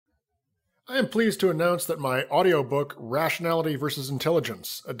I am pleased to announce that my audiobook, Rationality versus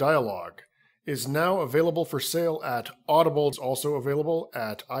Intelligence, a Dialogue, is now available for sale at Audible. It's also available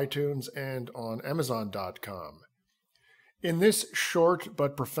at iTunes and on Amazon.com. In this short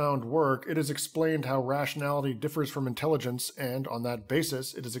but profound work, it is explained how rationality differs from intelligence, and on that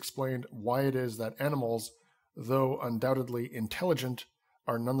basis, it is explained why it is that animals, though undoubtedly intelligent,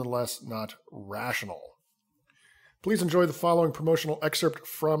 are nonetheless not rational. Please enjoy the following promotional excerpt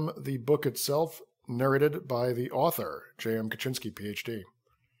from the book itself, narrated by the author, J.M. Kaczynski, Ph.D.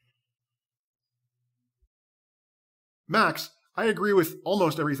 Max, I agree with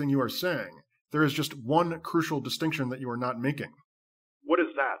almost everything you are saying. There is just one crucial distinction that you are not making. What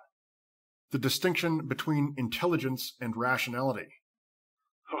is that? The distinction between intelligence and rationality.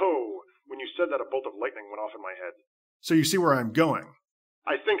 Oh, when you said that, a bolt of lightning went off in my head. So you see where I'm going.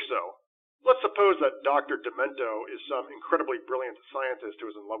 I think so. Let's suppose that Dr. Demento is some incredibly brilliant scientist who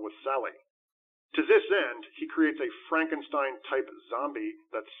is in love with Sally. To this end, he creates a Frankenstein-type zombie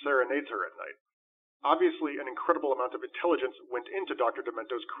that serenades her at night. Obviously, an incredible amount of intelligence went into Dr.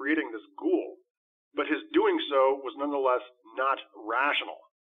 Demento's creating this ghoul, but his doing so was nonetheless not rational.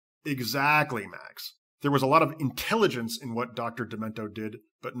 Exactly, Max. There was a lot of intelligence in what Dr. Demento did,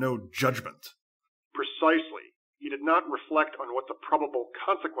 but no judgment. Precisely. He did not reflect on what the probable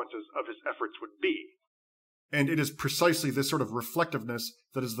consequences of his efforts would be. And it is precisely this sort of reflectiveness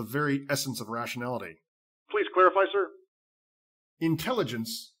that is the very essence of rationality. Please clarify, sir.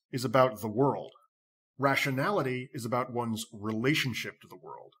 Intelligence is about the world. Rationality is about one's relationship to the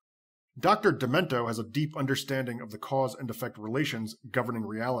world. Dr. Demento has a deep understanding of the cause and effect relations governing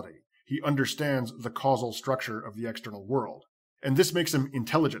reality. He understands the causal structure of the external world. And this makes him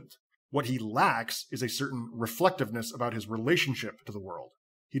intelligent. What he lacks is a certain reflectiveness about his relationship to the world.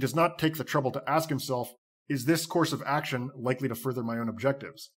 He does not take the trouble to ask himself, is this course of action likely to further my own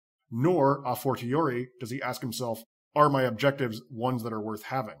objectives? Nor, a fortiori, does he ask himself, are my objectives ones that are worth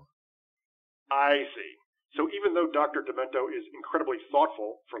having? I see. So even though Dr. Demento is incredibly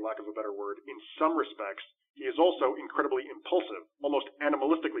thoughtful, for lack of a better word, in some respects, he is also incredibly impulsive, almost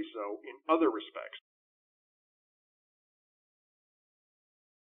animalistically so, in other respects.